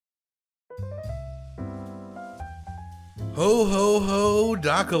Ho, ho, ho,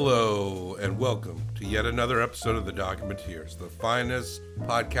 Docalo, and welcome to yet another episode of The Documenteers, the finest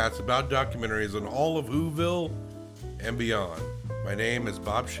podcast about documentaries in all of Whoville and beyond. My name is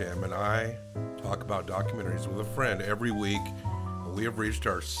Bob Sham, and I talk about documentaries with a friend every week, and we have reached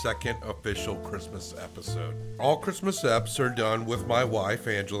our second official Christmas episode. All Christmas eps are done with my wife,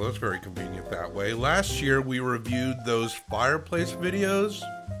 Angela. It's very convenient that way. Last year, we reviewed those fireplace videos,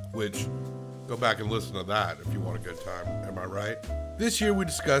 which... go back and listen to that if you want a good time, am I right? This year we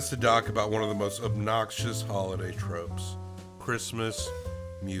discussed a doc about one of the most obnoxious holiday tropes, Christmas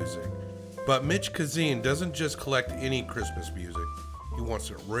music. But Mitch Kazin doesn't just collect any Christmas music. He wants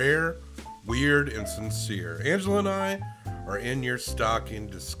it rare, weird, and sincere. Angela and I are in your stocking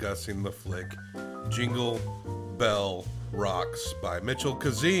discussing the flick Jingle Bell Rocks by Mitchell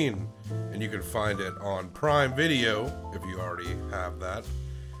Kazin. And you can find it on Prime Video if you already have that.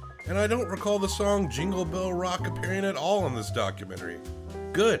 And I don't recall the song Jingle Bell Rock appearing at all in this documentary.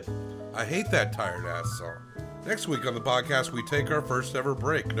 Good. I hate that tired-ass song. Next week on the podcast, we take our first ever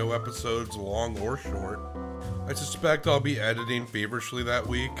break. No episodes, long or short. I suspect I'll be editing feverishly that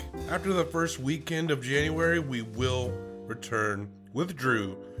week. After the first weekend of January, we will return with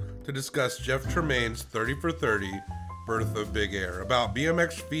Drew to discuss Jeff Tremaine's 30 for 30, Birth of Big Air, about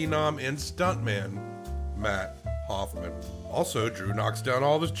BMX phenom and stuntman Matt Hoffman. Also, Drew knocks down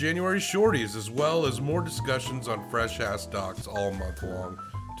all of his January shorties, as well as more discussions on fresh-ass docs all month long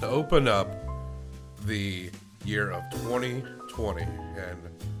to open up the year of 2020. And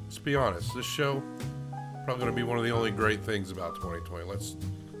let's be honest, this show probably going to be one of the only great things about 2020.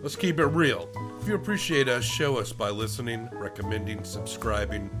 Let's keep it real. If you appreciate us, show us by listening, recommending,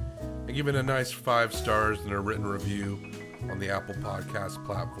 subscribing, and giving a nice 5 stars and a written review on the Apple Podcast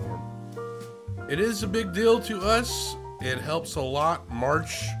platform. It is a big deal to us. It helps a lot.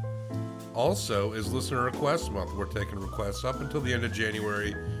 March also is Listener Request Month. We're taking requests up until the end of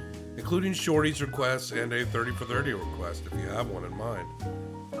January, including Shorty's requests and a 30 for 30 request if you have one in mind.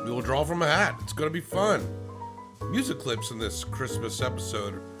 We will draw from a hat. It's going to be fun. Music clips in this Christmas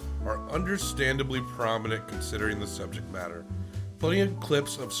episode are understandably prominent considering the subject matter. Plenty of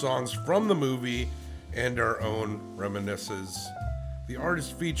clips of songs from the movie and our own reminiscences. The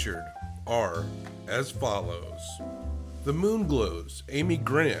artists featured are as follows: The Moonglows, Amy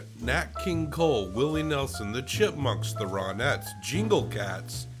Grant, Nat King Cole, Willie Nelson, The Chipmunks, The Ronettes, Jingle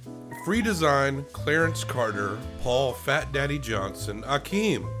Cats, Free Design, Clarence Carter, Paul Fat Daddy Johnson,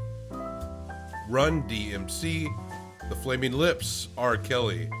 Akeem, Run DMC, The Flaming Lips, R.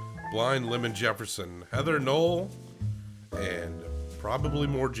 Kelly, Blind Lemon Jefferson, Heather Knoll, and probably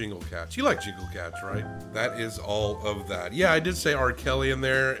more Jingle Cats. You like Jingle Cats, right? That is all of that. Yeah, I did say R. Kelly in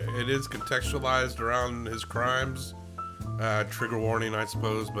there. It is contextualized around his crimes. Trigger warning, I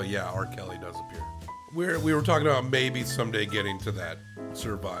suppose. But yeah, R. Kelly does appear. We were talking about maybe someday getting to that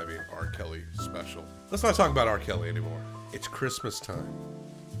Surviving R. Kelly special. Let's not talk about R. Kelly anymore. It's Christmas time.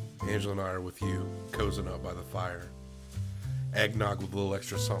 Angela and I are with you, cozying up by the fire. Eggnog with a little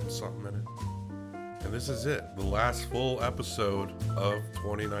extra something in it. And this is it, the last full episode of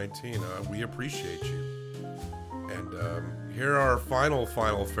 2019. We appreciate you. And here are our final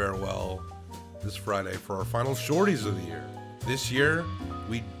farewell this Friday for our final Shorties of the year. This year,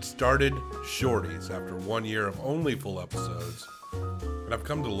 we started Shorties after 1 year of only full episodes. And I've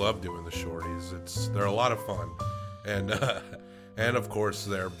come to love doing the Shorties. They're a lot of fun. And of course,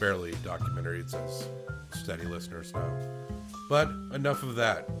 they're barely documentaries, as steady listeners know. But enough of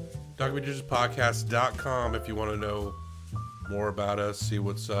that. Documenteerspodcast.com if you want to know more about us, see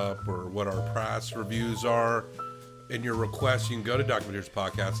what's up, or what our past reviews are. In your requests, you can go to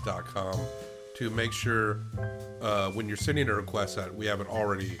Documenteerspodcast.com to make sure when you're sending a request that we haven't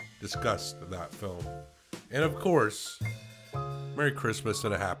already discussed that film. And of course, Merry Christmas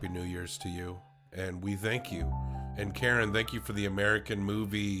and a Happy New Year's to you. And we thank you. And Karen, thank you for the American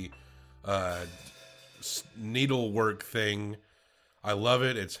movie needlework thing. I love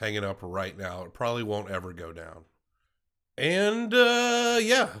it. It's hanging up right now. It probably won't ever go down. And,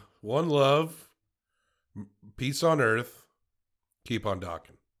 yeah. One love. Peace on earth. Keep on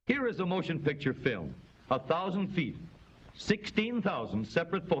docking. Here is a motion picture film. 1,000 feet. 16,000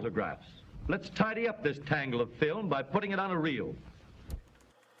 separate photographs. Let's tidy up this tangle of film by putting it on a reel.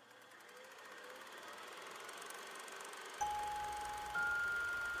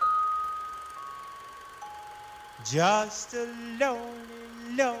 Just a lonely,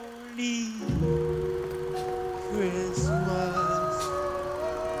 lonely Christmas.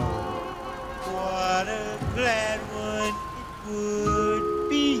 What a glad one it would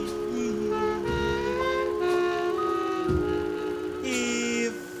be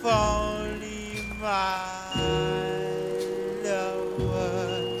if only my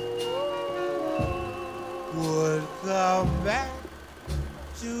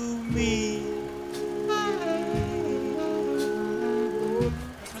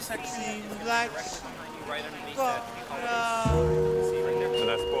seems like Right underneath gone that. So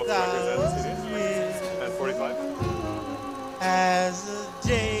that's both records and CDs? years And 45? as the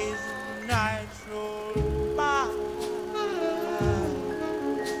days and nights roll by.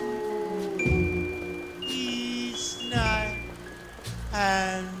 Each night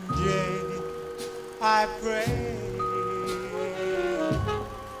and day I pray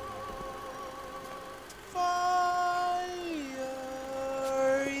for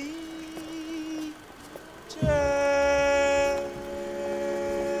your return.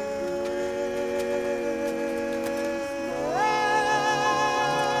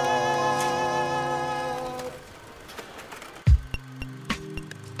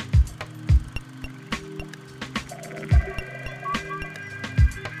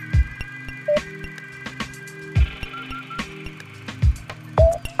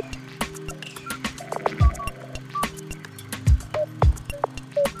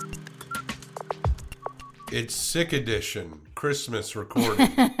 It's Sick Edition, Christmas recording.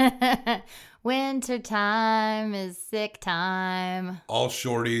 Winter time is sick time. All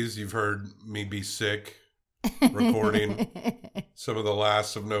shorties, you've heard me be sick recording. Some of the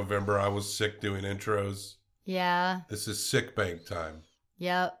last of November, I was sick doing intros. Yeah. This is sick bank time.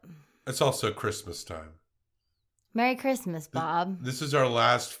 Yep. It's also Christmas time. Merry Christmas, Bob. This is our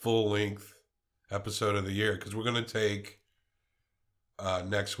last full-length episode of the year because we're going to take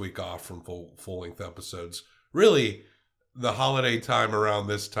next week off from full-length episodes. Really, the holiday time around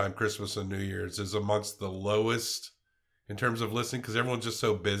this time, Christmas and New Year's, is amongst the lowest in terms of listening because everyone's just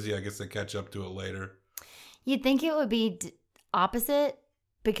so busy. I guess they catch up to it later. You'd think it would be opposite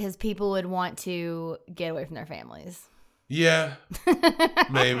because people would want to get away from their families. Yeah,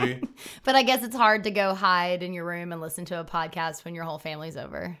 maybe. But I guess it's hard to go hide in your room and listen to a podcast when your whole family's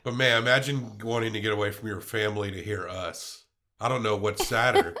over. But man, imagine wanting to get away from your family to hear us. I don't know what's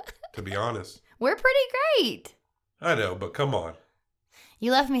sadder, to be honest. We're pretty great. I know, but come on.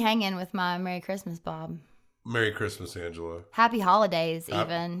 You left me hanging with my Merry Christmas, Bob. Merry Christmas, Angela. Happy holidays,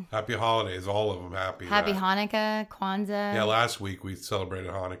 even. Happy holidays, all of them happy. Happy Yeah. Hanukkah, Kwanzaa. Yeah, last week we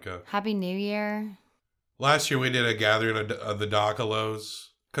celebrated Hanukkah. Happy New Year. Last year we did a gathering of the Docalos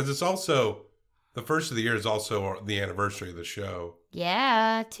because it's also the first of the year is also the anniversary of the show.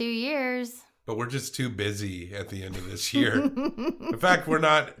 Yeah, 2 years. But we're just too busy at the end of this year. In fact, we're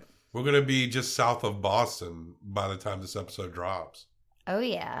going to be just south of Boston by the time this episode drops. Oh,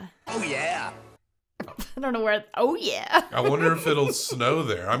 yeah. Oh, yeah. I don't know where. Oh, yeah. I wonder if it'll snow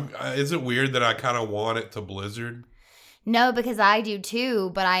there. Is it weird that I kind of want it to blizzard? No, because I do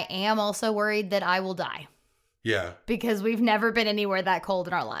too, but I am also worried that I will die Yeah. because we've never been anywhere that cold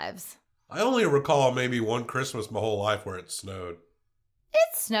in our lives. I only recall maybe one Christmas my whole life where it snowed.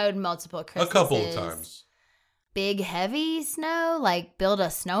 It snowed multiple Christmases. A couple of times. Big, heavy snow, like build a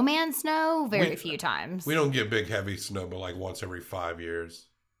snowman snow, very few times. We don't get big, heavy snow, but like once every 5 years.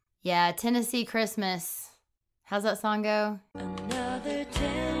 Yeah, Tennessee Christmas. How's that song go? Another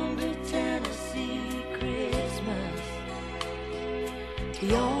tender Tennessee Christmas,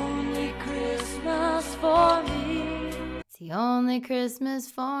 the only Christmas for me, It's the only Christmas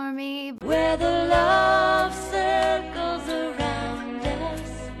for me. where the love circles around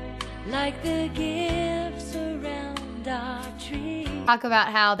us like the gifts around our tree. Talk about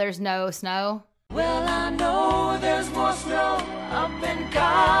how there's no snow. Well, I know there's more snow up in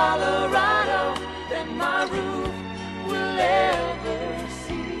Colorado than my roof will ever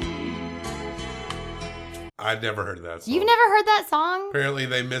see. I'd never heard that song. You've never heard that song? Apparently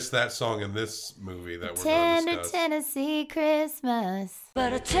they missed that song in this movie that we're going to Tender discuss. Tennessee Christmas.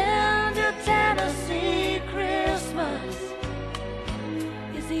 But a tender Tennessee Christmas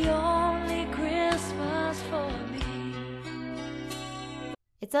is the only Christmas for me.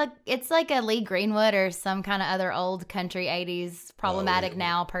 It's like a Lee Greenwood or some kind of other old country 80s problematic yeah.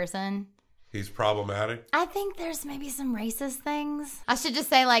 now person. He's problematic. I think there's maybe some racist things. I should just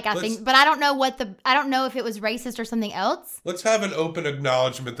say like Let's- think, but I don't know if it was racist or something else. Let's have an open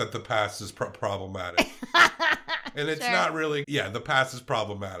acknowledgement that the past is problematic. And it's Sure. not really, the past is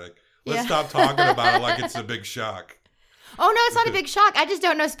problematic. Let's Yeah. stop talking about it like it's a big shock. Oh no, it's not a big shock. I just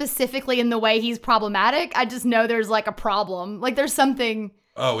don't know specifically in the way he's problematic. I just know there's like a problem. Like there's something,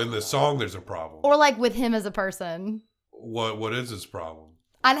 Oh, in the song there's a problem. or like with him as a person. What is his problem?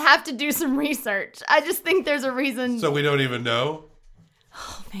 I'd have to do some research. I just think there's a reason. So we don't even know?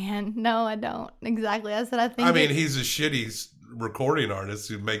 Oh man, no, I don't. Exactly. That's what I think. I mean, he's a shitty recording artist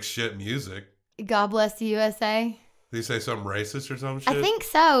who makes shit music. God bless the USA. Did he say something racist or some shit? I think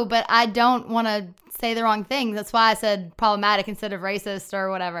so, but I don't want to say the wrong thing. That's why I said problematic instead of racist or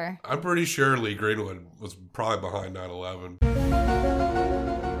whatever. I'm pretty sure Lee Greenwood was probably behind 9/11.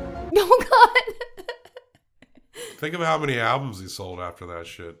 Oh, God. Think of how many albums he sold after that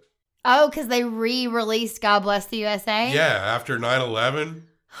shit. Oh, because they re-released God Bless the USA? Yeah, after 9/11.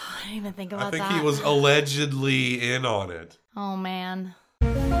 I didn't even think about I think that. he was allegedly in on it. Oh, man.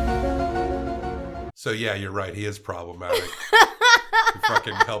 So yeah, you're right. He is problematic. He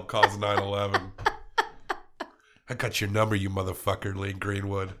fucking helped cause 9/11. I got your number, you motherfucker, Lee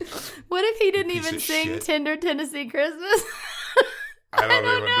Greenwood. What if he didn't piece even of sing shit. Tender Tennessee Christmas? I don't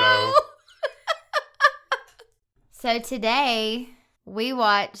even know. So today, we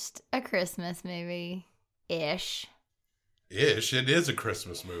watched a Christmas movie-ish. Ish, it is a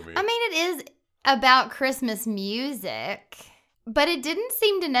Christmas movie. I mean, it is about Christmas music, but it didn't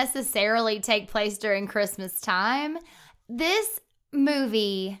seem to necessarily take place during Christmas time. This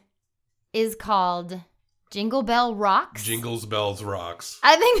movie is called Jingle Bell Rocks. Jingles, Bells, Rocks.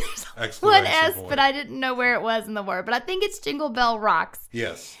 I think there's one Exclamation S, point. but I didn't know where it was in the word. But I think it's Jingle Bell Rocks.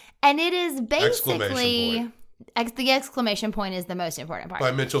 Yes. And it is basically... Exclamation the exclamation point is the most important part.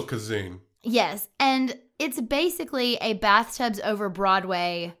 By Mitchell Kazin. Yes, and it's basically a Bathtubs Over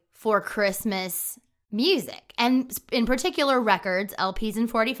Broadway for Christmas music, and in particular records, LPs and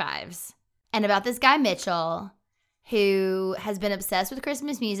 45s. And about this guy Mitchell, who has been obsessed with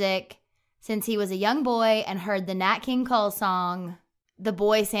Christmas music since he was a young boy and heard the Nat King Cole song, The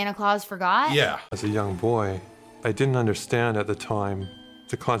Boy Santa Claus Forgot. Yeah. As a young boy, I didn't understand at the time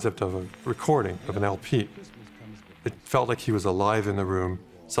the concept of a recording of an LP. It felt like he was alive in the room,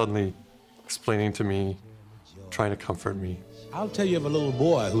 suddenly explaining to me, trying to comfort me. I'll tell you of a little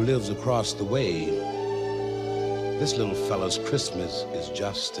boy who lives across the way. This little fella's Christmas is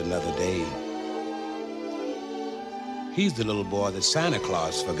just another day. He's the little boy that Santa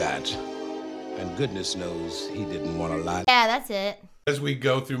Claus forgot. And goodness knows he didn't want to lie. Yeah, that's it. As we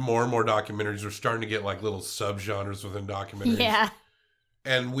go through more and more documentaries, we're starting to get like little subgenres within documentaries. Yeah.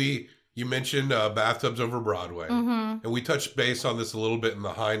 And you mentioned Bathtubs Over Broadway. Mm-hmm. And we touched base on this a little bit in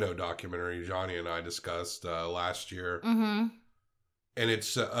the High Note documentary Johnny and I discussed last year. Mm-hmm. And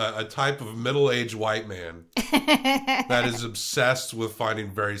it's a type of middle-aged white man that is obsessed with finding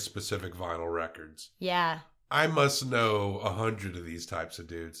very specific vinyl records. Yeah. I must know 100 of these types of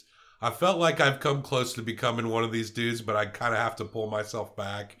dudes. I felt like I've come close to becoming one of these dudes, but I kind of have to pull myself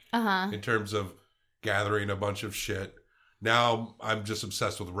back in terms of gathering a bunch of shit. Now I'm just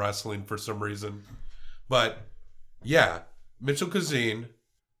obsessed with wrestling for some reason. But yeah, Mitchell Kazin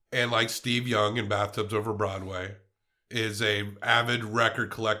and like Steve Young in Bathtubs Over Broadway is a avid record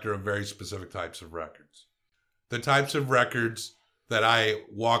collector of very specific types of records. The types of records that I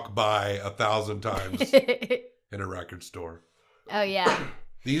walk by 1,000 times in a record store. Oh, yeah.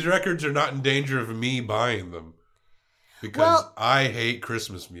 These records are not in danger of me buying them because I hate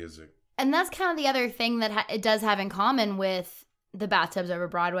Christmas music. And that's kind of the other thing that it does have in common with the Bathtubs Over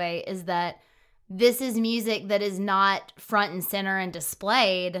Broadway is that this is music that is not front and center and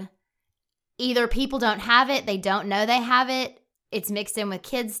displayed. Either people don't have it, they don't know they have it, it's mixed in with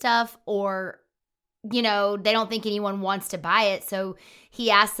kid stuff, or, you know, they don't think anyone wants to buy it. So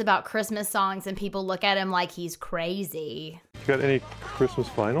he asks about Christmas songs and people look at him like he's crazy. You got any Christmas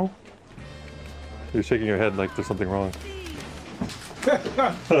vinyl? You're shaking your head like there's something wrong.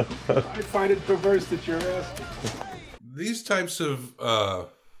 I find it perverse that you're asking. These types of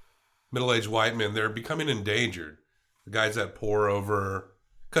middle-aged white men, they're becoming endangered. The guys that pour over,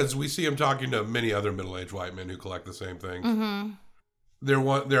 because we see them talking to many other middle-aged white men who collect the same things. Mm-hmm.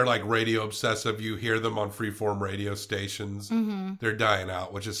 They're like radio obsessive. You hear them on freeform radio stations. Mm-hmm. They're dying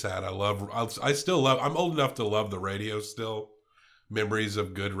out, which is sad. I still love, I'm old enough to love the radio still. Memories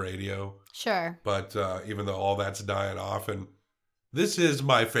of good radio. Sure. But even though all that's dying off, and this is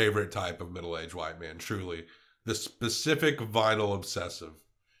my favorite type of middle-aged white man, truly. The specific vinyl obsessive.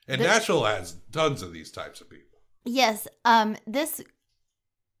 And Nashville has tons of these types of people. Yes. This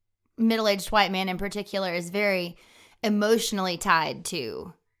middle-aged white man in particular is very emotionally tied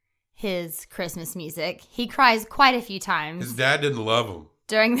to his Christmas music. He cries quite a few times. His dad didn't love him.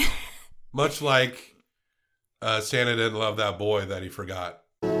 During much like Santa didn't love that boy that he forgot.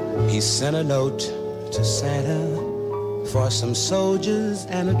 He sent a note to Santa for some soldiers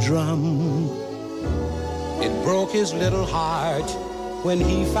and a drum. It broke his little heart when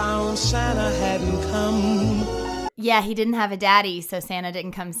he found Santa hadn't come. Yeah, he didn't have a daddy, so Santa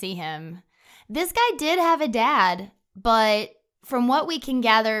didn't come see him. This guy did have a dad, but from what we can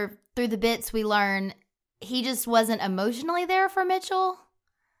gather through the bits we learn, he just wasn't emotionally there for Mitchell.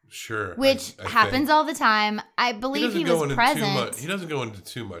 Sure. Which I happens think. all the time. I believe he was present. He doesn't go into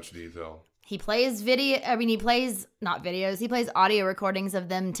too much detail. He plays he plays not videos, he plays audio recordings of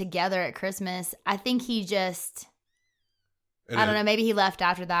them together at Christmas. I think he just... And I don't know. Maybe he left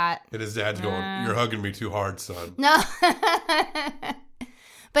after that. And his dad's going, "You're hugging me too hard, son." No.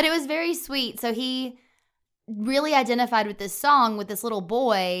 But it was very sweet. So he really identified with this song with this little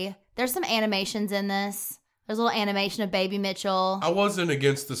boy. There's some animations in this. There's a little animation of Baby Mitchell. I wasn't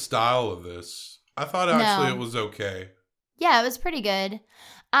against the style of this. I thought actually it was okay. Yeah, it was pretty good.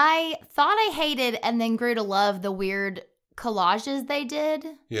 I thought I hated and then grew to love the weird collages they did.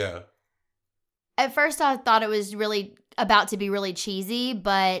 Yeah. At first I thought it was really about to be really cheesy,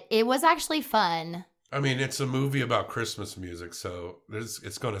 but it was actually fun. I mean, it's a movie about Christmas music, so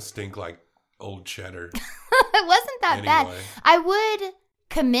it's going to stink like old cheddar. It wasn't that bad. Anyway. I would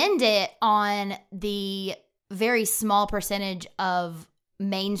commend it on the very small percentage of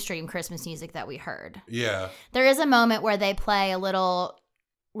mainstream Christmas music that we heard. Yeah. There is a moment where they play a little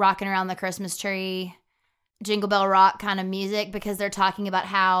rocking around the Christmas tree, Jingle Bell Rock kind of music, because they're talking about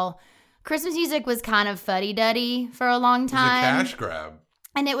how Christmas music was kind of fuddy-duddy for a long time. It was a cash grab.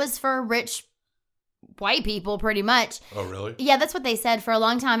 And it was for rich white people, pretty much. Oh, really? Yeah, that's what they said. For a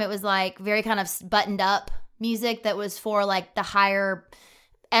long time, it was like very kind of buttoned up music that was for like the higher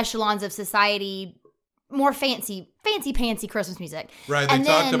echelons of society, more fancy pantsy Christmas music. Right. They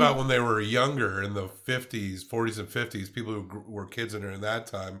talked about when they were younger in the 50s, 40s and 50s, people who were kids in that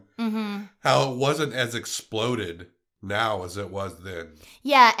time, how it wasn't as exploded now as it was then.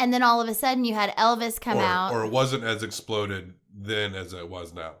 Yeah, and then all of a sudden you had Elvis come out. Or it wasn't as exploded then as it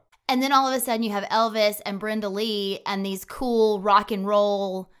was now. And then all of a sudden you have Elvis and Brenda Lee and these cool rock and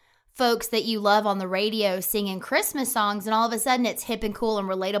roll folks that you love on the radio singing Christmas songs, and all of a sudden it's hip and cool and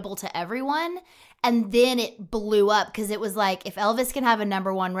relatable to everyone. And then it blew up because it was like, if Elvis can have a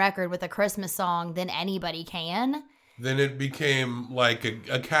 #1 record with a Christmas song, then anybody can. Then it became like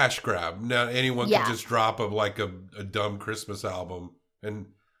a cash grab. Now anyone can just drop a dumb Christmas album and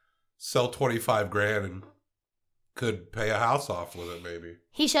sell $25,000 and could pay a house off with it maybe.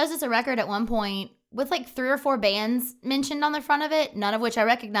 He shows us a record at one point with like 3 or 4 bands mentioned on the front of it, none of which I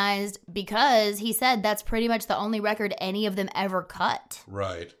recognized, because he said that's pretty much the only record any of them ever cut.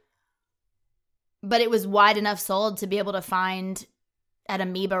 Right. But it was wide enough sold to be able to find at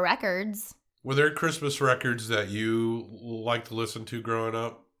Amoeba Records. Were there Christmas records that you liked to listen to growing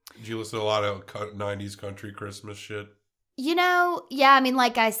up? Did you listen to a lot of 90s country Christmas shit? You know, yeah, I mean,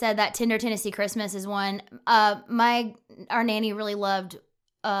 like I said, that Tender Tennessee Christmas is one. Our nanny really loved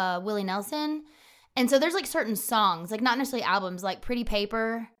Willie Nelson. And so there's like certain songs, like not necessarily albums, like Pretty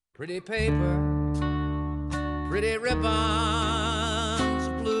Paper. Pretty paper, pretty ribbons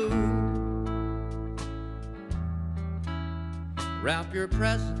of blue. Wrap your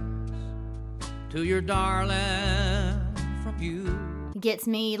presents to your darling from you. Gets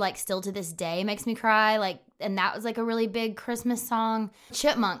me, like, still to this day, makes me cry. Like, and that was like a really big Christmas song.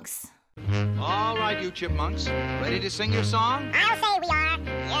 Chipmunks. All right, you chipmunks. Ready to sing your song? I'll say we are.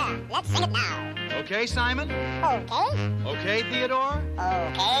 Yeah, let's sing it now. Okay, Simon? Okay. Okay, Theodore?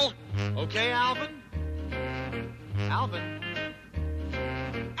 Okay. Okay, Alvin? Alvin?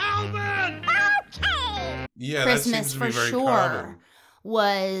 Alvin! Okay! Yeah, Christmas that seems to be for very sure common.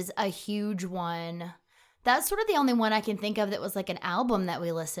 was a huge one. That's sort of the only one I can think of that was like an album that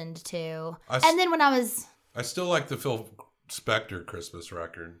we listened to. And then when I still like the Phil Spector Christmas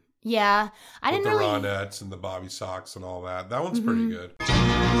record. Yeah, I didn't really. With the Ronettes and the Bobby Sox and all that. That one's pretty good.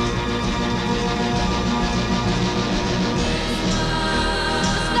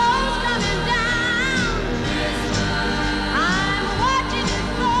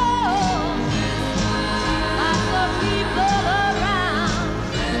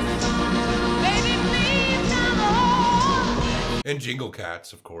 And Jingle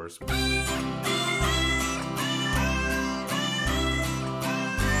Cats, of course.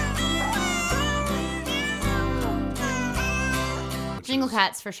 Jingle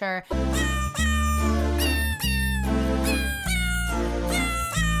Cats for sure.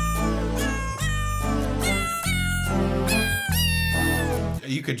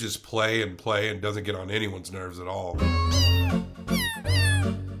 You could just play and it doesn't get on anyone's nerves at all.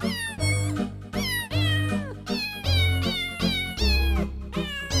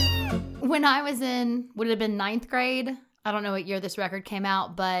 When I was would it have been 9th grade? I don't know what year this record came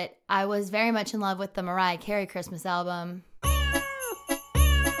out, but I was very much in love with the Mariah Carey Christmas album.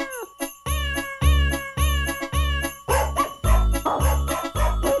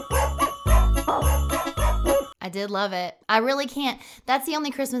 I did love it. I really can't. That's the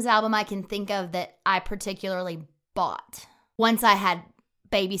only Christmas album I can think of that I particularly bought. Once I had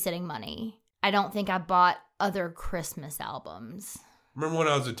babysitting money, I don't think I bought other Christmas albums. Remember when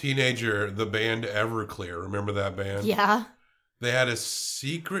I was a teenager, the band Everclear? Remember that band? Yeah. They had a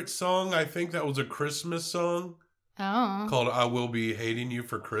secret song. I think that was a Christmas song. Oh. called I Will Be Hating You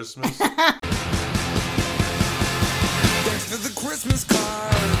for Christmas. Thanks for the Christmas card.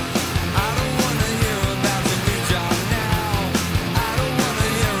 I don't want to hear about the new job now. I don't want to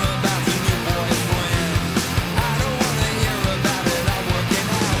hear about the new boyfriend. I don't want to hear about it all working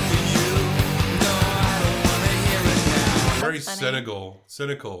out for you. No, I don't want to hear it now. Very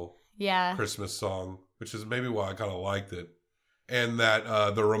cynical Yeah. Christmas song, which is maybe why I kind of liked it. And that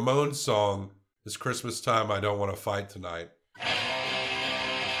the Ramones song, It's Christmas Time, I Don't Want to Fight Tonight.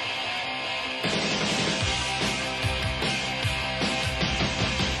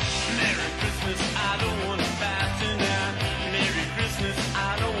 Merry Christmas, I don't want to fight tonight. Merry Christmas,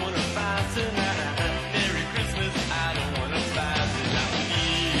 I don't want to fight tonight. Merry Christmas, I don't want to fight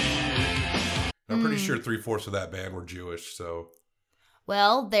tonight. I'm pretty sure 3/4 of that band were Jewish, so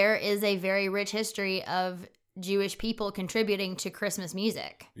Well, there is a very rich history of Jewish people contributing to Christmas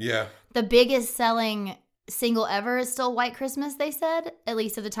music. yeah. The biggest selling single ever is still White Christmas, they said, at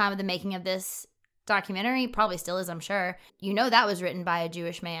least at the time of the making of this documentary. Probably still is, I'm sure. You know that was written by a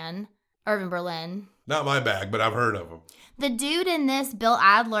Jewish man, Irving Berlin. Not my bag, but I've heard of him. The dude in this, Bill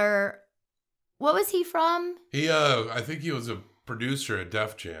Adler, what was he from? He, I think he was a producer at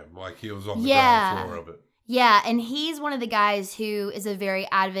Def Jam. Like, he was on the Yeah. ground floor of it. Yeah, and he's one of the guys who is a very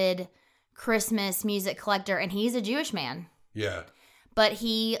avid Christmas music collector, and he's a Jewish man. Yeah. But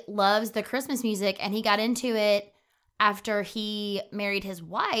he loves the Christmas music, and he got into it after he married his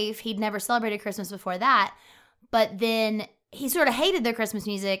wife. He'd never celebrated Christmas before that, but then he sort of hated the Christmas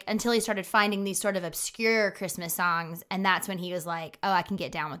music until he started finding these sort of obscure Christmas songs, and that's when he was like, oh, I can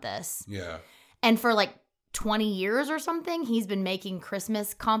get down with this. Yeah. And for like 20 years or something, he's been making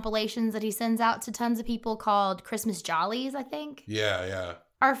Christmas compilations that he sends out to tons of people called Christmas Jollies, I think. Yeah, yeah.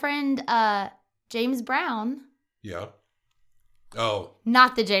 Our friend James Brown, Yeah. Oh,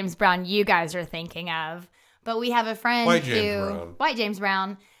 not the James Brown you guys are thinking of, but we have a friend White James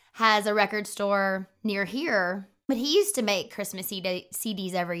Brown, has a record store near here. But he used to make Christmas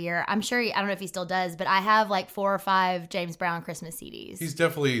CDs every year. I'm sure, I don't know if he still does, but I have like 4 or 5 James Brown Christmas CDs. he's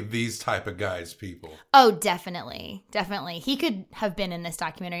definitely these type of guys, people. Oh, definitely. Definitely. He could have been in this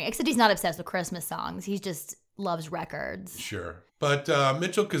documentary, except he's not obsessed with Christmas songs. He just loves records. Sure. But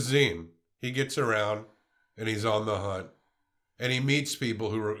Mitchell Kazim, he gets around and he's on the hunt. And he meets people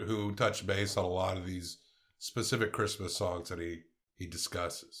who touch base on a lot of these specific Christmas songs that he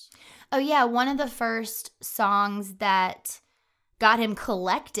discusses. Oh, yeah. One of the first songs that got him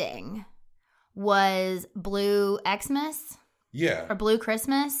collecting was Blue Xmas. Yeah. Or Blue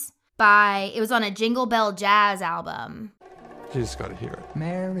Christmas. It was on a Jingle Bell Jazz album. You just gotta hear it.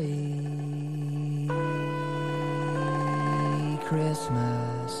 Merry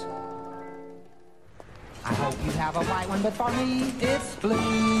Christmas. I hope you have a white one, but for me it's blue.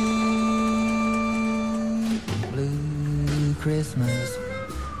 Blue Christmas.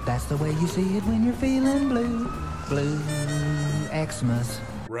 That's the way you see it when you're feeling blue. Blue Xmas.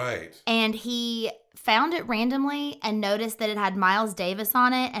 Right. And he found it randomly and noticed that it had Miles Davis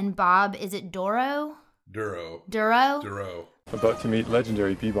on it and Bob, is it Duro? Duro. About to meet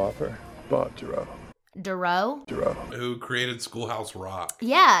legendary bebopper Bob Duro. Duro? Who created Schoolhouse Rock.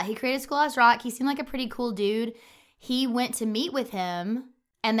 Yeah, he created Schoolhouse Rock. He seemed like a pretty cool dude. He went to meet with him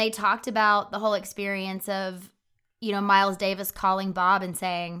and they talked about the whole experience of, Miles Davis calling Bob and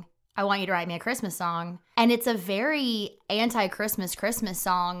saying, I want you to write me a Christmas song. And it's a very anti-Christmas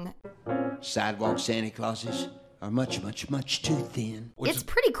song. Sidewalk Santa Clauses are much, much, much too thin. It's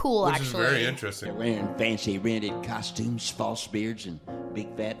pretty cool, which actually. Which is very interesting. They're wearing fancy rented costumes, false beards, and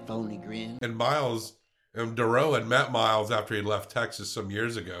big fat phony grins. And Miles, Duro had met Miles after he left Texas some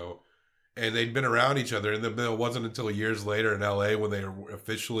years ago. And they'd been around each other. And then it wasn't until years later in LA when they were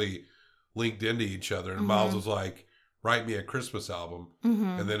officially linked into each other. And Miles was like, write me a Christmas album.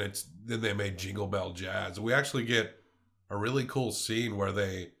 And then they made Jingle Bell Jazz. We actually get a really cool scene where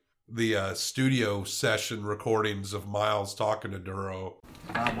the studio session recordings of Miles talking to Duro.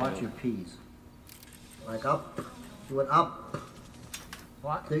 Bob, watch your P's. Like up. Do it up.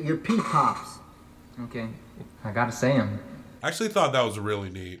 What? Your P pops. Okay, I gotta say them. I actually thought that was really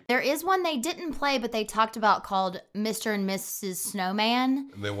neat. There is one they didn't play, but they talked about called Mr. and Mrs.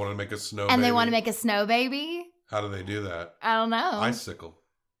 Snowman. And they want to make a snow And baby. they want to make a snow baby. How do they do that? I don't know. Icicle.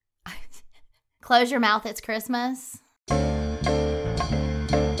 Close your mouth, it's Christmas.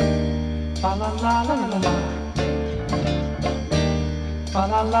 La la la la la la. La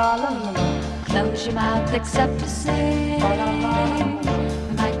la la la la la. Close your mouth except to say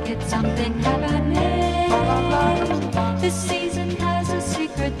might get something happening. This season has a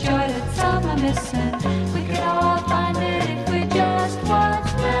secret joy that some are missing. We could all find it if we just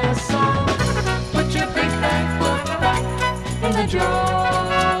watch the sun. Put your big bag full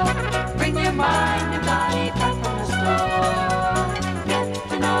more. Bring your mind and body back from the store. Get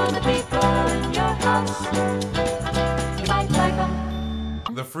to know the people in your house. You might like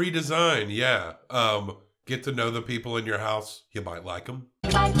 'em. The free design, yeah. Get to know the people in your house. You might like them.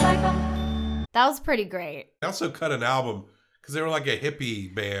 You might like 'em. That was pretty great. They also cut an album because they were like a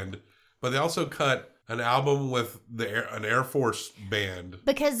hippie band, but they also cut an album with an Air Force band.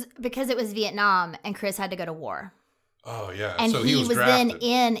 Because it was Vietnam and Chris had to go to war. Oh, yeah. And so he was drafted.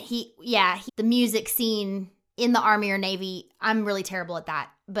 then the music scene in the Army or Navy. I'm really terrible at that.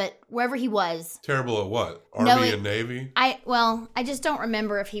 But wherever he was. Terrible at what? Army and Navy? I just don't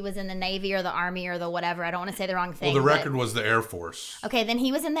remember if he was in the Navy or the Army or the whatever. I don't want to say the wrong thing. Well, the record was the Air Force. Okay, then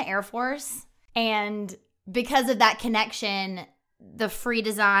he was in the Air Force. And because of that connection, the Free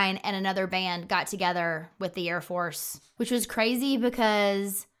Design and another band got together with the Air Force, which was crazy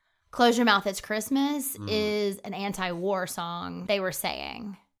because Close Your Mouth, It's Christmas is an anti-war song, they were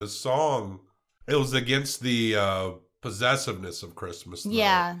saying. The song, it was against the possessiveness of Christmas.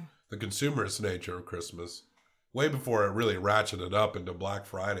 Yeah. The consumerist nature of Christmas. Way before it really ratcheted up into Black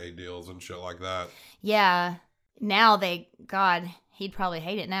Friday deals and shit like that. Yeah. Now he'd probably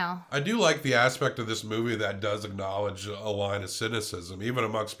hate it now. I do like the aspect of this movie that does acknowledge a line of cynicism, even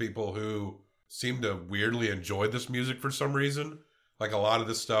amongst people who seem to weirdly enjoy this music for some reason. Like a lot of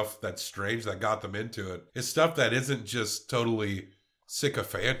the stuff that's strange that got them into it. It's stuff that isn't just totally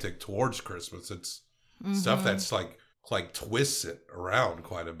sycophantic towards Christmas. It's stuff that's like twists it around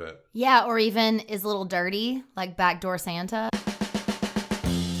quite a bit. Yeah, or even is a little dirty, like Backdoor Santa.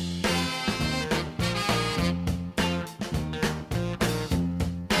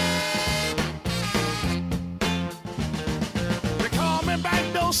 They call me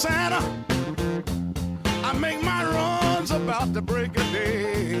Backdoor Santa. I make my runs about the break of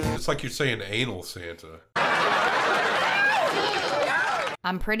day. It's like you're saying anal Santa.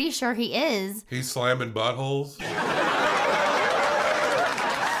 I'm pretty sure he is. He's slamming buttholes.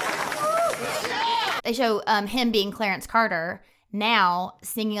 They show him being Clarence Carter now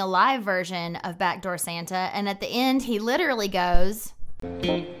singing a live version of Backdoor Santa. And at the end, he literally goes,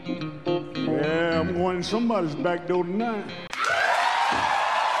 Yeah, I'm going in somebody's back door tonight.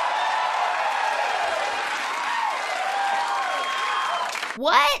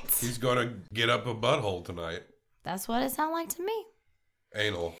 What? He's going to get up a butthole tonight. That's what it sounded like to me.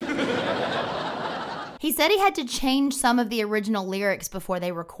 Anal. He said he had to change some of the original lyrics before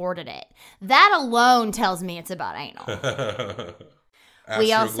they recorded it. That alone tells me it's about anal.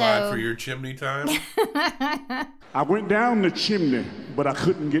 Glad for your chimney time. I went down the chimney, but I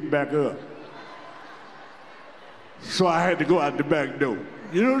couldn't get back up. So I had to go out the back door.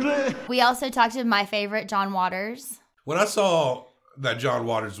 You know what I'm saying? We also talked to my favorite, John Waters. When I saw that John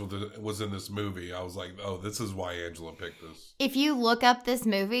Waters was in this movie, I was like, oh, this is why Angela picked this. If you look up this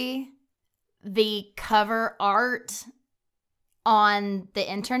movie, the cover art on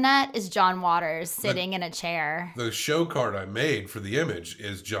the internet is John Waters sitting in a chair. The show card I made for the image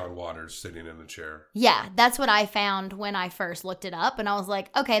is John Waters sitting in a chair. Yeah, that's what I found when I first looked it up. And I was like,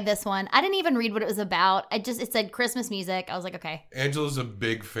 okay, this one. I didn't even read what it was about. It said Christmas music. I was like, okay. Angela's a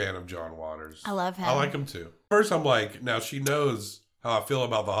big fan of John Waters. I love him. I like him too. First, I'm like, now she knows how I feel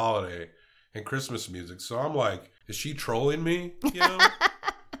about the holiday and Christmas music. So I'm like, is she trolling me? You know?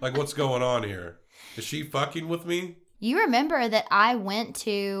 Like, what's going on here? Is she fucking with me? You remember that I went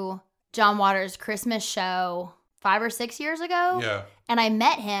to John Waters' Christmas show 5 or 6 years ago? Yeah. And I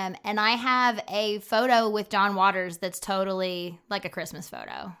met him, and I have a photo with John Waters that's totally like a Christmas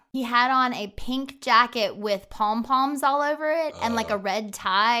photo. He had on a pink jacket with pom-poms all over it and like a red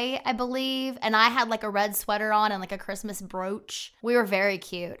tie, I believe. And I had like a red sweater on and like a Christmas brooch. We were very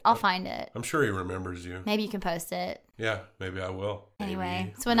cute. I'll find it. I'm sure he remembers you. Maybe you can post it. Yeah, maybe I will.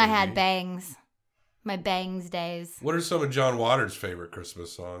 Anyway, it's when I had bangs. My bangs days. What are some of John Waters' favorite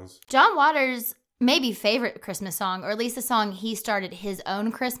Christmas songs? John Waters' maybe favorite Christmas song, or at least the song he started his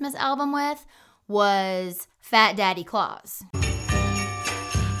own Christmas album with, was Fat Daddy Claus.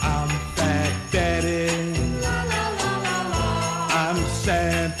 I'm Fat Daddy. I'm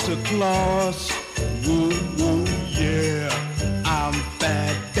Santa Claus. Woo, woo, yeah. I'm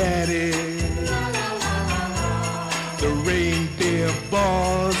Fat Daddy. The reindeer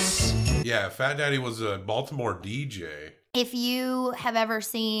boss. Yeah, Fat Daddy was a Baltimore DJ. If you have ever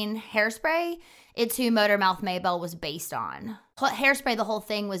seen Hairspray, it's who Motormouth Maybelle was based on. Hairspray, the whole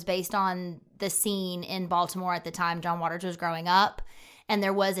thing was based on the scene in Baltimore at the time John Waters was growing up. And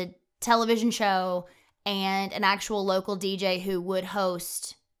there was a television show and an actual local DJ who would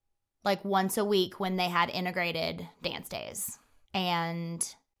host like once a week when they had integrated dance days. And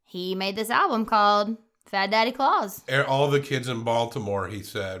he made this album called Fat Daddy Claus. All the kids in Baltimore, he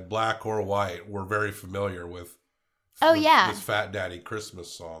said, black or white, were very familiar with yeah. this Fat Daddy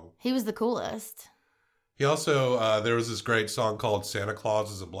Christmas song. He was the coolest. He also, there was this great song called Santa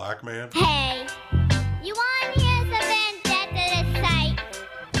Claus is a Black Man. Hey, you want to hear something that's a sight?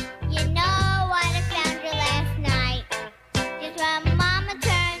 You know what I found you last night. Just when Mama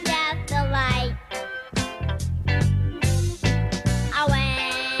turned out the light. I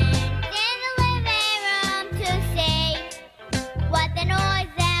went in the living room to see what the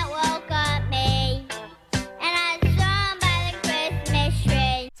noise that woke up me. And I saw him by the Christmas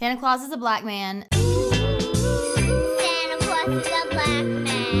tree. Santa Claus is a Black Man. Santa Claus is a black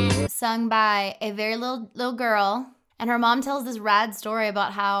man. Sung by a very little girl. And her mom tells this rad story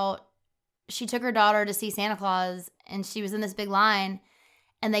about how she took her daughter to see Santa Claus and she was in this big line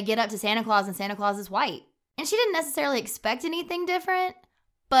and they get up to Santa Claus and Santa Claus is white. And she didn't necessarily expect anything different,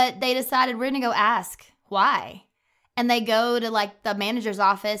 but they decided we're going to go ask why. And they go to like the manager's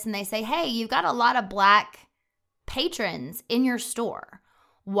office and they say, hey, you've got a lot of black patrons in your store.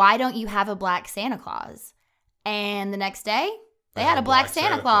 Why don't you have a black Santa Claus? And the next day, they had a black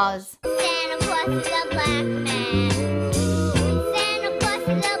Santa Claus. Santa Claus is a black man. Santa Claus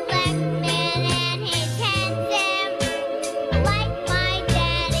is a black man and he's handsome like my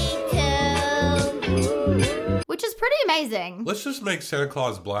daddy too. Which is pretty amazing. Let's just make Santa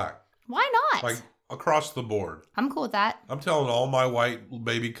Claus black. Why not? Like across the board. I'm cool with that. I'm telling all my white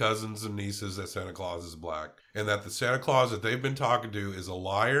baby cousins and nieces that Santa Claus is black. And that the Santa Claus that they've been talking to is a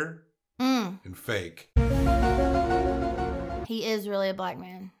liar and fake. He is really a black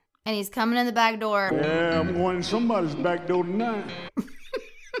man. And he's coming in the back door. Yeah, I'm going in somebody's back door tonight.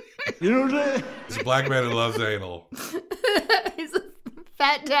 You know that? It's a black man who loves anal. He's a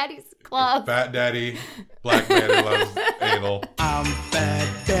Fat Daddy's Club. Fat Daddy, black man who loves anal. I'm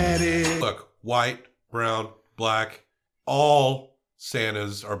Fat Daddy. Look, white, brown, black, all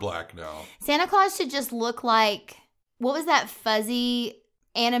Santas are black now. Santa Claus should just look like, what was that fuzzy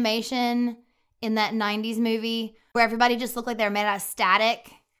animation in that 90s movie where everybody just looked like they were made out of static?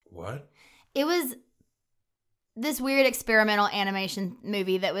 What? It was this weird experimental animation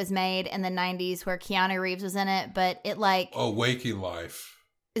movie that was made in the 90s where Keanu Reeves was in it, but it like... Oh, Waking Life.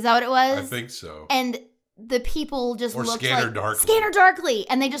 Is that what it was? I think so. And the people just or looked Scanner like... Darkly. Scanner Darkly.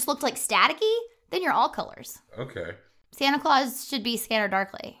 And they just looked like staticky. Then you're all colors. Okay. Santa Claus should be Scanner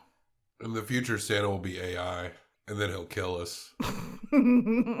Darkly. In the future, Santa will be AI, and then he'll kill us.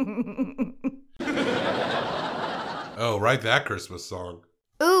 Oh, write that Christmas song.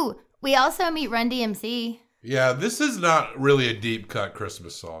 Ooh, we also meet Run DMC. Yeah, this is not really a deep cut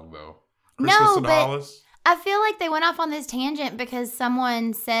Christmas song, though. Christmas in Hollis. I feel like they went off on this tangent because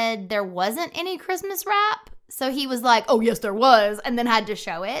someone said there wasn't any Christmas rap. So he was like, oh, yes, there was, and then had to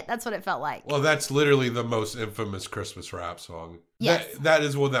show it. That's what it felt like. Well, that's literally the most infamous Christmas rap song. Yes. That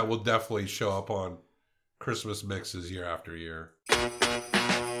is one that will definitely show up on Christmas mixes year after year.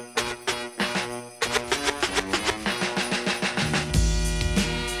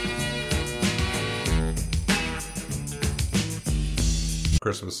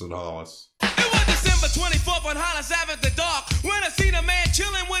 Christmas in Hollis. December 24th on Hollis Ave at the dark when I seen a man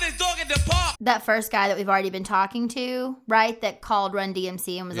chilling with his dog at the park. That first guy that we've already been talking to, right? That called Run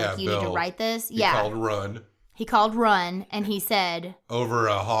DMC and was like, you need to write this. He called Run. He called Run and he said... Over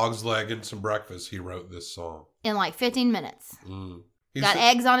a hog's leg and some breakfast, he wrote this song. In like 15 minutes. Got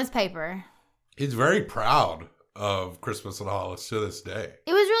eggs on his paper. He's very proud of Christmas in Hollis to this day.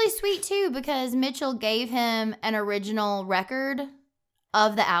 It was really sweet too because Mitchell gave him an original record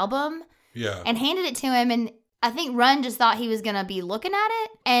of the album. Yeah. And handed it to him, and I think Run just thought he was going to be looking at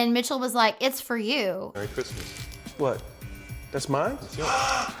it, and Mitchell was like, it's for you. Merry Christmas. What? That's mine? It's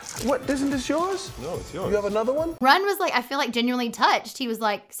yours. What? Isn't this yours? No, it's yours. You have another one? Run was like, I feel like genuinely touched. He was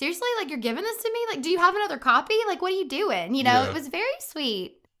like, seriously? Like, you're giving this to me? Like, do you have another copy? Like, what are you doing? You know, It was very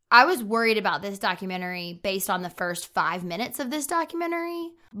sweet. I was worried about this documentary based on the first 5 minutes of this documentary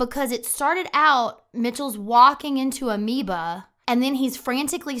because it started out, Mitchell's walking into Amoeba. And then he's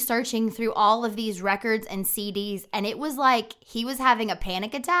frantically searching through all of these records and CDs. And it was like he was having a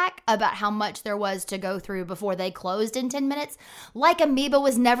panic attack about how much there was to go through before they closed in 10 minutes. Like Amoeba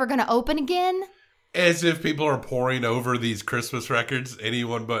was never going to open again. As if people are pouring over these Christmas records,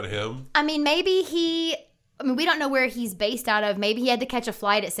 anyone but him. I mean, we don't know where he's based out of. Maybe he had to catch a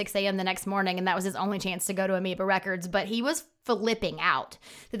flight at 6 a.m. the next morning, and that was his only chance to go to Amoeba Records. But he was flipping out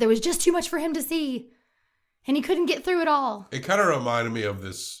that there was just too much for him to see. And he couldn't get through it all. It kind of reminded me of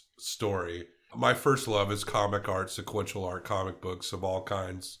this story. My first love is comic art, sequential art, comic books of all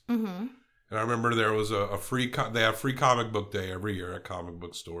kinds. Mm-hmm. And I remember there was a free, they have free comic book day every year at comic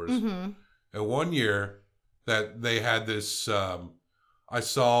book stores. Mm-hmm. And one year that they had this, I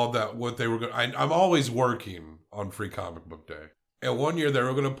saw that what they were going to, I'm always working on Free Comic Book Day. And one year they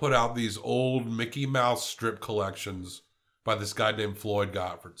were going to put out these old Mickey Mouse strip collections by this guy named Floyd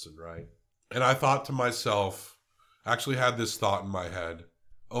Gottfredson, right? And I thought to myself, actually had this thought in my head,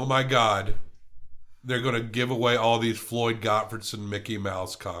 oh my God, they're going to give away all these Floyd Gottfredson Mickey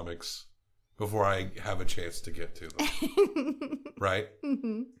Mouse comics before I have a chance to get to them. Right?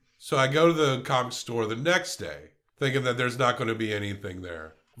 Mm-hmm. So I go to the comic store the next day, thinking that there's not going to be anything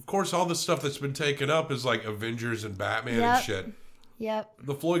there. Of course, all the stuff that's been taken up is like Avengers and Batman and shit. Yep.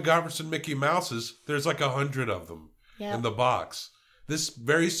 The Floyd Gottfredson Mickey Mouses, there's like 100 of them in the box. This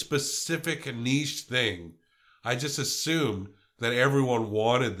very specific and niche thing, I just assumed that everyone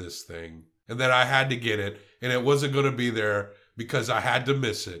wanted this thing and that I had to get it, and it wasn't going to be there because I had to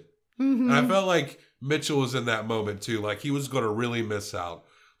miss it. Mm-hmm. And I felt like Mitchell was in that moment too, like he was going to really miss out.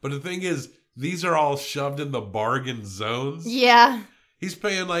 But the thing is, these are all shoved in the bargain zones. Yeah. He's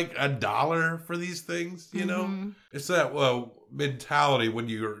paying like $1 for these things, you know? It's that mentality when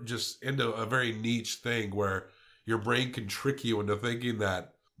you're just into a very niche thing where your brain can trick you into thinking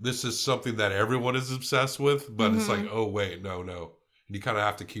that this is something that everyone is obsessed with, but it's like, oh, wait, no. And you kind of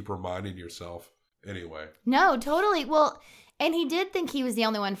have to keep reminding yourself. Anyway. No, totally. Well, and he did think he was the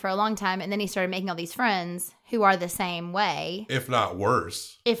only one for a long time, and then he started making all these friends who are the same way. If not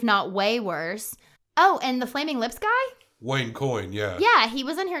worse. If not way worse. Oh, and the Flaming Lips guy? Wayne Coyne, yeah. Yeah, he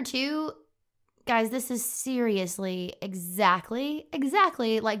was in here too. Guys, this is seriously exactly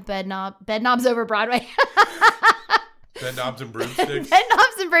like Bed Knobs Over Broadway. Bed Knobs and Broomsticks? Bed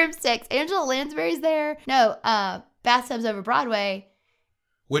Knobs and Broomsticks. Angela Lansbury's there. No, Bathtubs Over Broadway.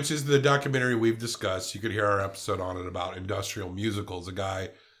 Which is the documentary we've discussed. You could hear our episode on it about industrial musicals. A guy,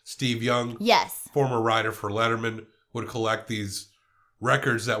 Steve Young, yes, former writer for Letterman, would collect these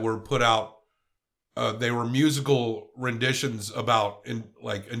records that were put out. They were musical renditions about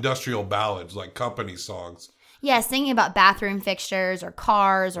industrial ballads, like company songs. Yeah, singing about bathroom fixtures or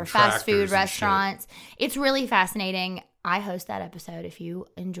cars or fast food restaurants. It's really fascinating. I host that episode. If you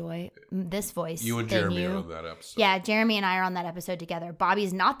enjoy this voice, you and Jeremy are on that episode. Yeah, Jeremy and I are on that episode together.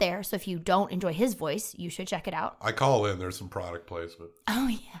 Bobby's not there, so if you don't enjoy his voice, you should check it out. I call in. There's some product placement. Oh,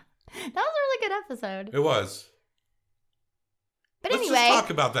 yeah. That was a really good episode. It was. But Let's anyway, just talk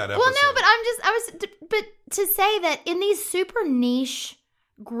about that episode. Well, no, but to say that in these super niche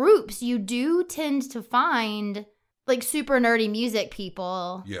groups, you do tend to find like super nerdy music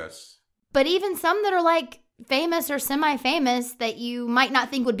people. Yes. But even some that are like famous or semi-famous that you might not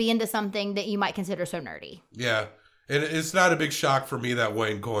think would be into something that you might consider so nerdy. Yeah. And it's not a big shock for me that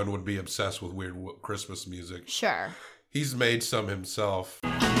Wayne Coyne would be obsessed with weird Christmas music. Sure. He's made some himself.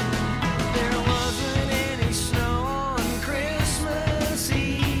 There wasn't any snow on Christmas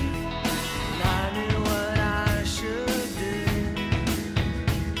Eve, and I knew what I should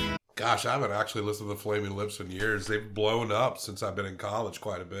do. Gosh, I haven't actually listened to the Flaming Lips in years. They've blown up since I've been in college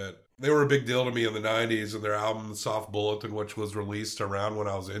quite a bit. They were a big deal to me in the 90s, and their album, The Soft Bulletin, which was released around when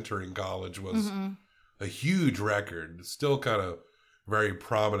I was entering college, was a huge record. Still kind of very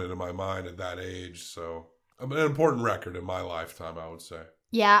prominent in my mind at that age. So, an important record in my lifetime, I would say.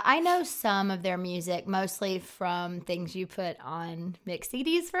 Yeah, I know some of their music, mostly from things you put on mix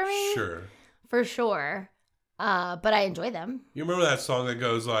CDs for me. Sure. For sure. But I enjoy them. You remember that song that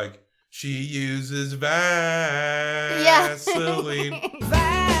goes like, she uses Vaseline.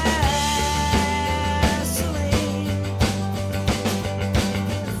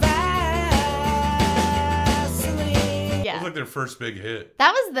 Yeah. It was like their first big hit.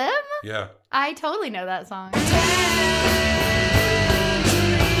 That was them? Yeah. I totally know that song.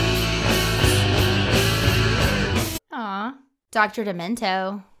 Aw. Dr.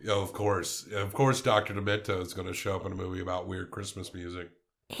 Demento. Oh, of course. Of course, Dr. Demento is going to show up in a movie about weird Christmas music.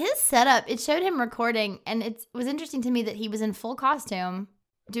 His setup, it showed him recording, and it was interesting to me that he was in full costume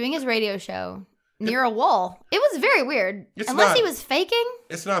doing his radio show near a wall. It was very weird. Unless he was faking.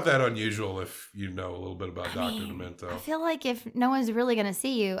 It's not that unusual if you know a little bit about Dr. Demento. I feel like if no one's really going to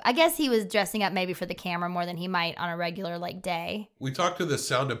see you, I guess he was dressing up maybe for the camera more than he might on a regular day. We talked to the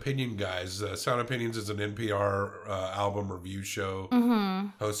Sound Opinion guys. Sound Opinions is an NPR album review show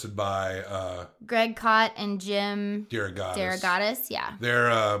hosted by Greg Kot and Jim DeRogatis. Yeah.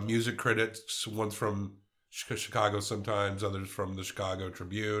 They're music critics. One's from Chicago sometimes, others from the Chicago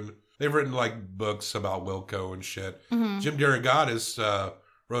Tribune. They've written books about Wilco and shit. Jim DeRogatis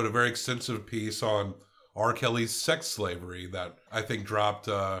wrote a very extensive piece on R. Kelly's sex slavery that I think dropped,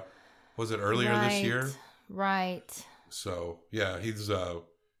 was it earlier this year? Right. So, yeah, he's,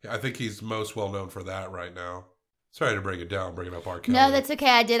 I think he's most well known for that right now. Sorry to break it down, bringing up R. Kelly. No, that's okay.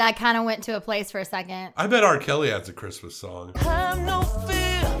 I kind of went to a place for a second. I bet R. Kelly has a Christmas song. Have no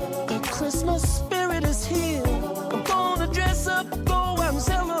fear, the Christmas spirit is here. I'm gonna dress up, go and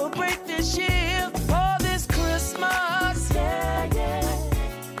celebrate this year. For this Christmas, yeah, yeah,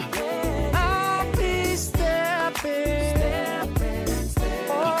 yeah. I'll be stepping.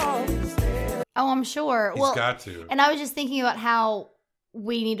 Oh, I'm sure. He's got to. And I was just thinking about how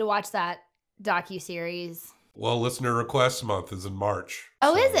we need to watch that docuseries. Well, listener request month is in March.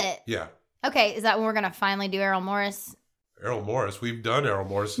 Oh, is it? Yeah. Okay, is that when we're gonna finally do Errol Morris? Errol Morris. We've done Errol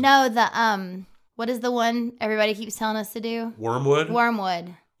Morris. No, the what is the one everybody keeps telling us to do? Wormwood?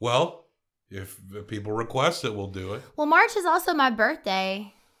 Wormwood. Well, if people request it, we'll do it. Well, March is also my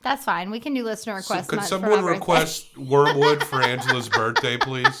birthday. That's fine. We can do listener requests. Could month for someone my request Wormwood for Angela's birthday,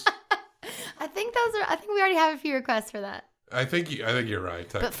 please? I think we already have a few requests for that. I think you're right.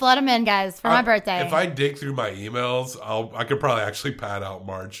 But flood them in, guys, for my birthday. If I dig through my emails, I could probably actually pad out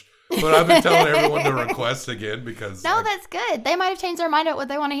March. But I've been telling everyone to request again because No, that's good. They might have changed their mind about what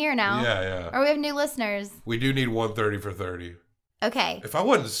they want to hear now. Yeah. Or we have new listeners. We do need 130 for 30. Okay. If I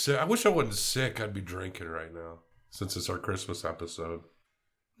wasn't sick, I wish I wasn't sick. I'd be drinking right now since it's our Christmas episode.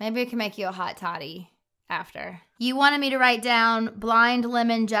 Maybe we can make you a hot toddy after. You wanted me to write down Blind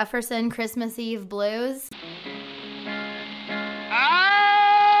Lemon Jefferson Christmas Eve Blues.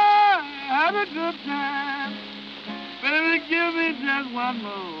 I had a good time. Baby, give me just one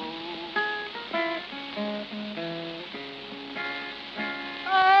more.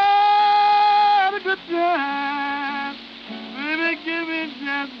 I had a good time. Baby, give me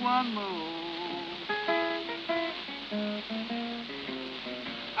just one more.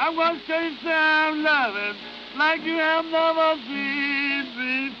 I'm gonna show you some loving like you have never seen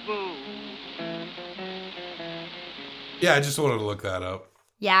before. Yeah, I just wanted to look that up.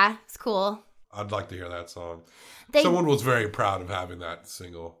 Yeah, it's cool. I'd like to hear that song. They- Someone was very proud of having that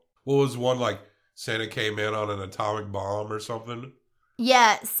single. What was one like Santa came in on an atomic bomb or something?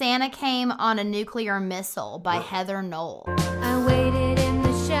 Yeah, Santa Came on a Nuclear Missile by Heather Knoll. I waited in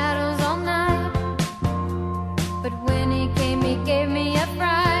the shadows all night, but when he came, he gave me a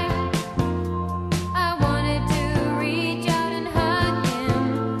fright. I wanted to reach out and hug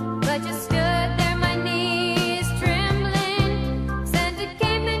him, but just stood there, my knees trembling. Santa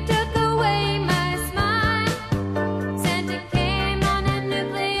came and took away my smile. Santa came on a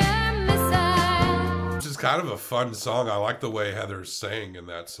nuclear missile. Which is kind of a fun song. I like the way Heather sang in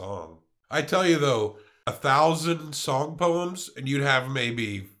that song. I tell you though, 1,000 song poems, and you'd have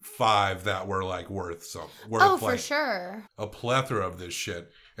maybe 5 that were like worth something. Oh, for sure. A plethora of this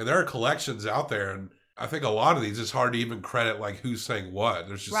shit. And there are collections out there, and I think a lot of these, it's hard to even credit like who sang what.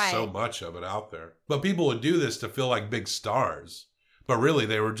 There's just so much of it out there. But people would do this to feel like big stars. But really,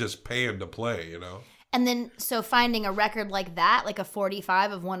 they were just paying to play, you know? And then, so finding a record like that, like a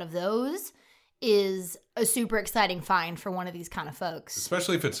 45 of one of those, is a super exciting find for one of these kind of folks.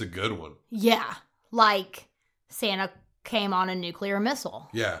 Especially if it's a good one. Yeah. Like Santa Came on a Nuclear Missile.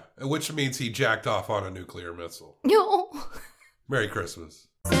 Yeah, which means he jacked off on a nuclear missile. No. Merry Christmas.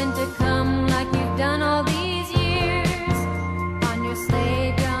 Santa, come like you've done all these years, on your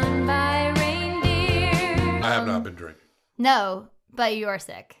sleigh drawn by reindeer. I have not been drinking. No, but you are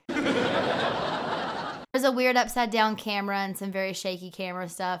sick. There's a weird upside down camera and some very shaky camera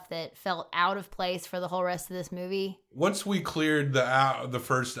stuff that felt out of place for the whole rest of this movie. Once we cleared the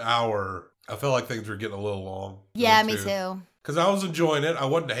first hour, I felt like things were getting a little long. Yeah, me too. Because I was enjoying it. I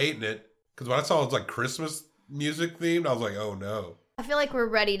wasn't hating it. Because when I saw it was like Christmas music themed, I was like, oh no. I feel like we're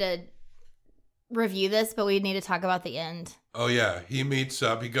ready to review this, but we need to talk about the end. Oh yeah, he meets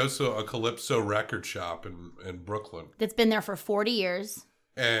up. He goes to a Calypso record shop in Brooklyn. That's been there for 40 years.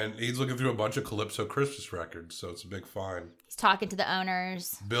 And he's looking through a bunch of Calypso Christmas records, so it's a big find. He's talking to the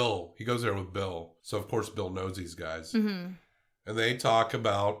owners. Bill. He goes there with Bill. So of course Bill knows these guys. Mm-hmm. And they talk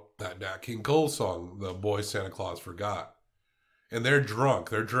about that Nat King Cole song, The Boy Santa Claus Forgot. And they're drunk.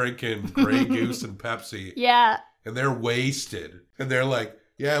 They're drinking Grey Goose and Pepsi. Yeah. And they're wasted. And they're like,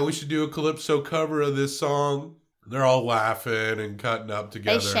 yeah, we should do a Calypso cover of this song. They're all laughing and cutting up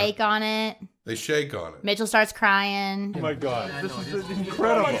together. They shake on it. They shake on it. Mitchell starts crying. Oh my God, this is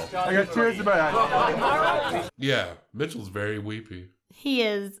incredible. I got tears in my eyes. Yeah, Mitchell's very weepy. He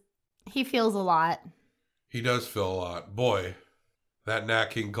is. He feels a lot. He does feel a lot. Boy, that Nat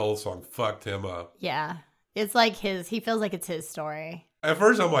King Cole song fucked him up. Yeah. It's like he feels like it's his story. At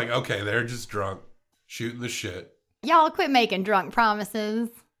first I'm like, okay, they're just drunk, shooting the shit. Y'all quit making drunk promises.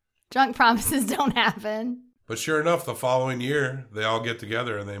 Drunk promises don't happen. But sure enough, the following year, they all get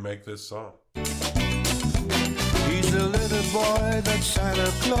together and they make this song. He's a little boy that Santa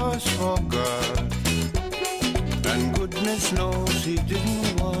Claus forgot. goodness knows he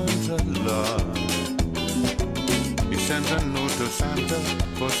didn't want a lot. He sent a note to Santa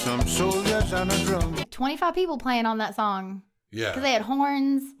for some soldiers and a drum. 25 people playing on that song. Yeah. Because they had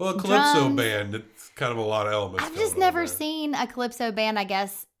horns. Well, a calypso drums. band, it's kind of a lot of elements. I've just never seen a calypso band, I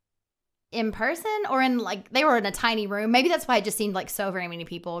guess, in person or in like, they were in a tiny room. Maybe that's why it just seemed like so very many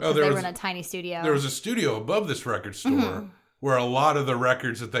people because they were in a tiny studio. There was a studio above this record store where a lot of the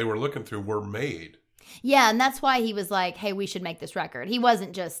records that they were looking through were made. Yeah, and that's why he was like, hey, we should make this record. He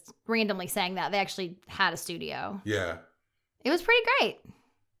wasn't just randomly saying that. They actually had a studio. Yeah. It was pretty great.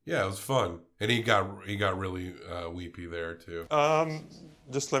 Yeah, it was fun. And he got really weepy there, too.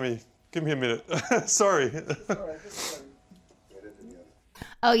 Just give me a minute. Sorry.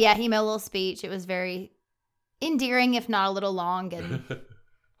 Oh, yeah, he made a little speech. It was very endearing, if not a little long and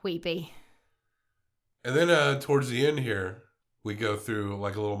weepy. And then towards the end here, we go through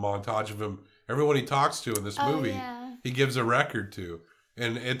like a little montage of him. Everyone he talks to in this movie, he gives a record to.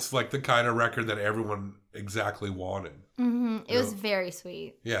 And it's like the kind of record that everyone exactly wanted. Mm-hmm. It was very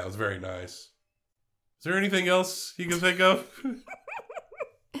sweet. Yeah, it was very nice. Is there anything else you can think of?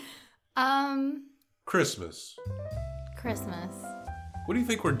 Christmas. What do you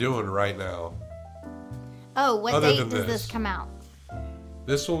think we're doing right now? Oh, what Other date than does this. this come out?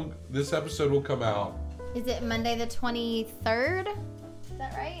 This episode will come out. Is it Monday the 23rd? Is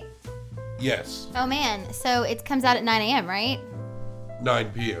that right? Yes. Oh, man. So it comes out at 9 a.m., right?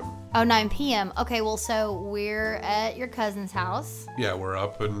 9 p.m. Oh, 9 p.m. Okay, well, so we're at your cousin's house. Yeah, we're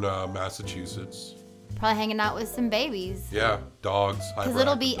up in Massachusetts. Probably hanging out with some babies. Yeah, dogs. Because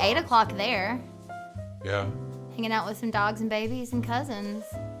it'll be 8 o'clock there. Yeah. Hanging out with some dogs and babies and cousins.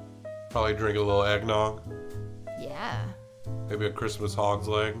 Probably drink a little eggnog. Yeah. Maybe a Christmas hog's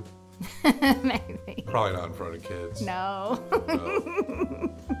leg. Maybe. Probably not in front of kids. No.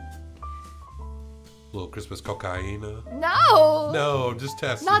 No. Little Christmas cocaine. No. No, just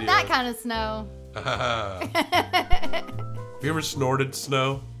testing Not you. that kind of snow. Have you ever snorted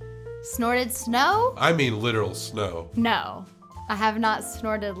snow? Snorted snow? I mean literal snow. No. I have not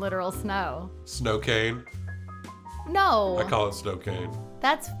snorted literal snow. Snow cane? No. I call it snow cane.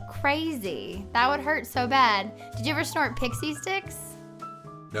 That's crazy. That would hurt so bad. Did you ever snort pixie sticks?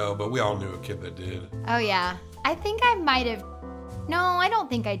 No, but we all knew a kid that did. Oh, yeah. I think I might have. No, I don't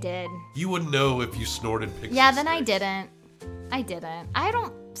think I did. You would know if you snorted pixie Yeah, then I didn't. I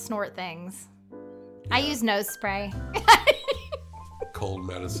don't snort things. I use nose spray. Cold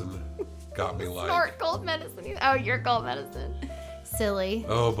medicine got me like. Snort cold medicine. Oh, you're cold medicine. Silly.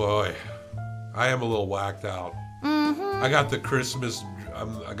 Oh boy, I am a little whacked out. Mm-hmm. I got the Christmas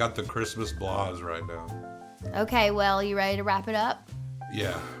blahs right now. Okay, well, you ready to wrap it up?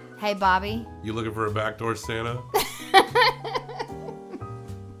 Yeah. Hey, Bobby. You looking for a backdoor Santa?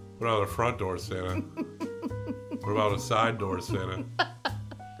 What about a front door Santa? What about a side door Santa?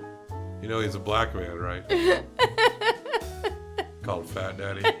 You know he's a black man, right? Called Fat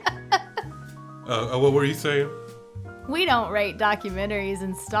Daddy. What were you saying? We don't rate documentaries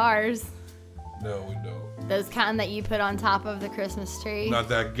in stars. No, we don't. Those kind that you put on top of the Christmas tree. Not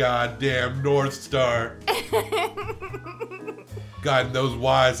that goddamn North Star. God, those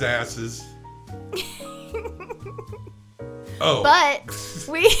wise asses. Oh. But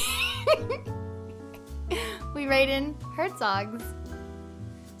we rate in Herzogs.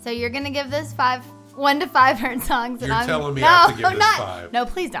 So you're gonna give this 1 to 5 Herzogs. You're telling me I have to give this 5. No,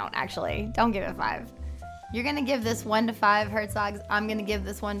 please don't. Actually, don't give it 5. You're gonna give this 1 to 5 Herzogs. I'm gonna give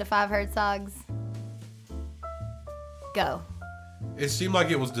this 1 to 5 Herzogs. Go. It seemed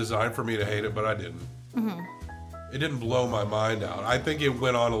like it was designed for me to hate it, but I didn't. Mm-hmm. It didn't blow my mind out. I think it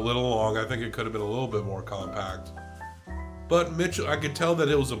went on a little long. I think it could have been a little bit more compact. But Mitchell, I could tell that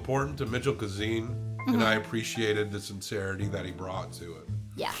it was important to Mitchell Kazin, and I appreciated the sincerity that he brought to it.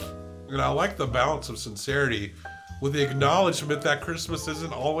 Yeah. And I like the balance of sincerity with the acknowledgement that Christmas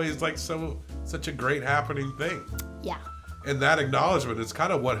isn't always like such a great happening thing. Yeah. And that acknowledgement is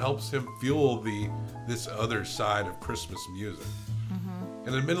kind of what helps him fuel this other side of Christmas music. Mm-hmm.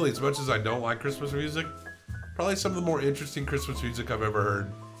 And admittedly, as much as I don't like Christmas music, probably some of the more interesting Christmas music I've ever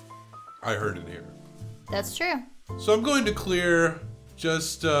heard, I heard in here. That's true. So I'm going to clear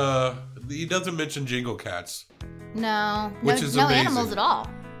just, he doesn't mention Jingle Cats. No. Which is no amazing. animals at all.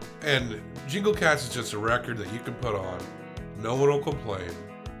 And Jingle Cats is just a record that you can put on. No one will complain.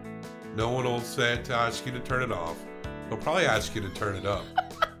 No one will say to ask you to turn it off. They'll probably ask you to turn it up.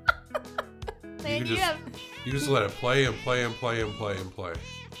 Man, you just let it play and play and play and play and play.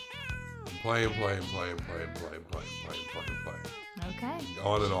 And play and play and play and play and play and play and play and play and play. Okay.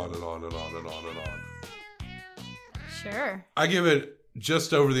 On and on and on and on and on and on. Sure. I give it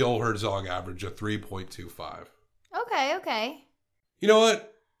just over the old Herzog average, a 3.25. Okay. You know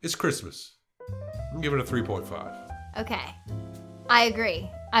what? It's Christmas. I'm giving it a 3.5. Okay. I agree.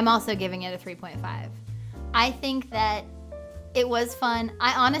 I'm also giving it a 3.5. I think that it was fun.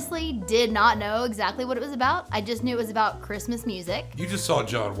 I honestly did not know exactly what it was about. I just knew it was about Christmas music. You just saw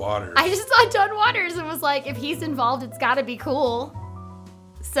John Waters. I just saw John Waters and was like, if he's involved, it's got to be cool.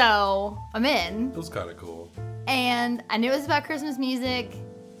 So I'm in. It was kind of cool. And I knew it was about Christmas music.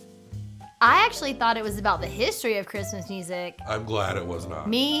 I actually thought it was about the history of Christmas music. I'm glad it was not.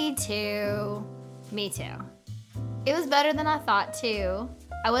 Me too. It was better than I thought too.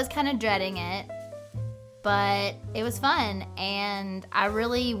 I was kind of dreading it, but it was fun. And I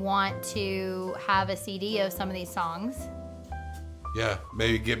really want to have a CD of some of these songs. Yeah,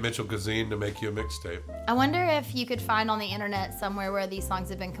 maybe get Mitchell Kazin to make you a mixtape. I wonder if you could find on the internet somewhere where these songs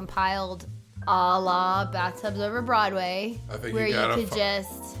have been compiled, a la Bathtubs Over Broadway, I think where you you gotta could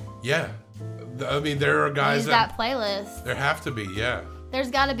just Yeah. I mean, there are guys use that playlist. There have to be, yeah.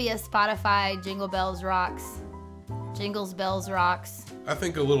 There's got to be a Spotify Jingle Bells Rocks. Jingles Bells Rocks. I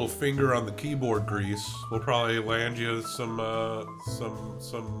think a little finger on the keyboard grease will probably land you some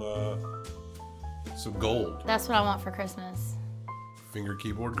gold. That's what I want for Christmas. Finger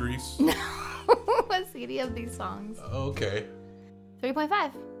keyboard grease? A CD of these songs. Okay.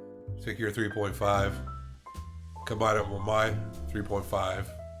 3.5. Take your 3.5, combine it with my 3.5,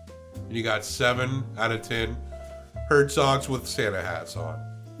 and you got 7 out of 10 Herzogs with Santa hats on.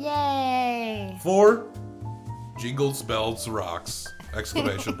 Yay! 4 Jingles Bells Rocks!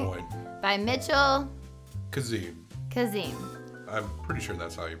 Exclamation point. By Mitchell Kazim. I'm pretty sure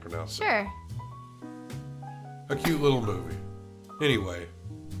that's how you pronounce it. Sure. A cute little movie. Anyway,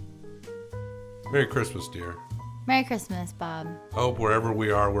 Merry Christmas, dear. Merry Christmas, Bob. I hope wherever we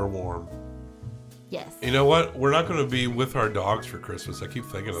are, we're warm. Yes. You know what? We're not going to be with our dogs for Christmas. I keep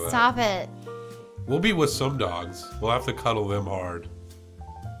thinking of that. Stop it. We'll be with some dogs. We'll have to cuddle them hard.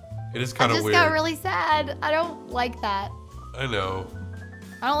 It is kind of weird. I just got really sad. I don't like that. I know.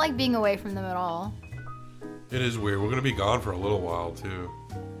 I don't like being away from them at all. It is weird. We're going to be gone for a little while, too.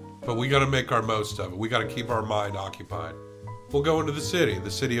 But we got to make our most of it. We got to keep our mind occupied. We'll go into the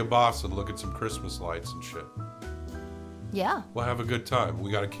city of Boston, look at some Christmas lights and shit. Yeah. We'll have a good time.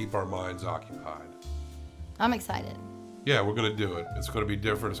 We got to keep our minds occupied. I'm excited. Yeah, we're going to do it. It's going to be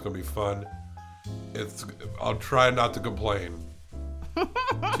different. It's going to be fun. I'll try not to complain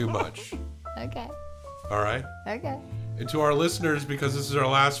too much. Okay. All right? Okay. And to our listeners, because this is our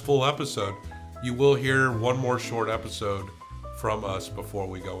last full episode, you will hear one more short episode from us before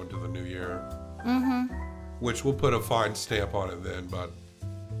we go into the new year. Mm-hmm. Which we'll put a fine stamp on it then. But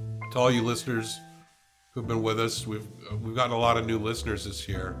to all you listeners who've been with us, we've gotten a lot of new listeners this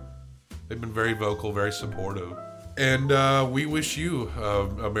year. They've been very vocal, very supportive. And we wish you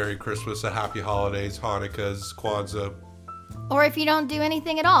a Merry Christmas, a Happy Holidays, Hanukkahs, Kwanzaa. Or if you don't do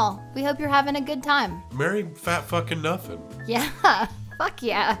anything at all, we hope you're having a good time. Merry fat fucking nothing. Yeah. Fuck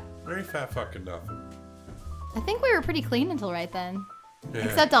yeah. Merry fat fucking nothing. I think we were pretty clean until right then. Yeah.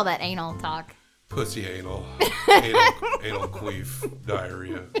 Except all that anal talk. Pussy anal. Anal queef.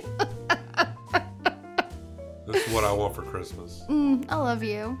 Diarrhea. That's what I want for Christmas. I love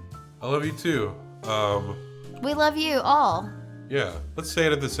you. I love you too. We love you all. Yeah. Let's say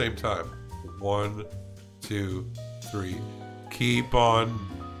it at the same time. 1, 2, 3. Keep on.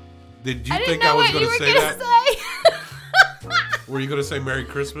 Did you think I was going to say that? Were you going to say Merry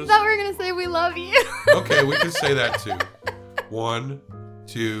Christmas? I thought we were going to say we love you. Okay, we can say that too. 1,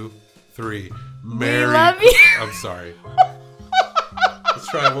 2, 3. Merry. We love you. I'm sorry. Let's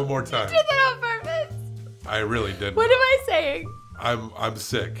try it one more time. You did that on purpose. I really didn't. What am I saying? I'm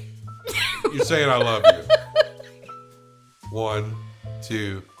sick. You're saying I love you. 1,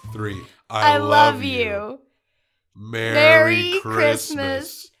 2, 3. I love you. Merry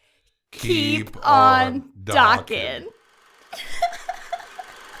Christmas. Keep on docking.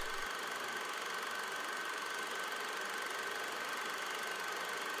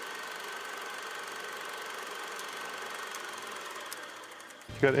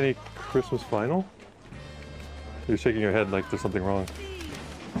 You got any Christmas vinyl? You're shaking your head like there's something wrong.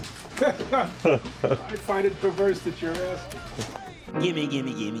 I find it perverse that you're asking. Gimme,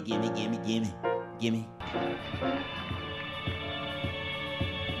 gimme, gimme, gimme, gimme, gimme, gimme.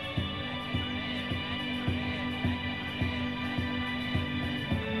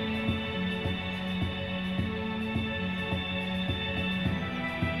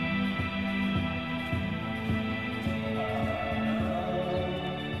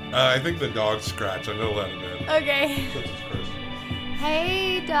 I think the dog's scratch. I'm gonna let him in. Okay. Since it's Christmas.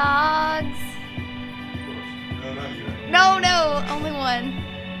 Hey, dogs. No, not you. No, only one.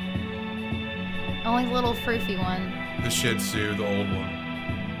 Only little froofy one. The Shih Tzu, the old one.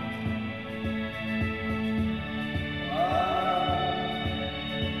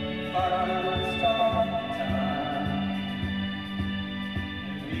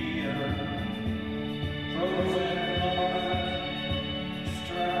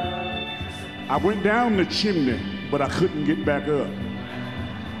 I went down the chimney, but I couldn't get back up.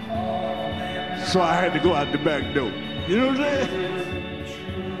 So I had to go out the back door. You know what I'm saying?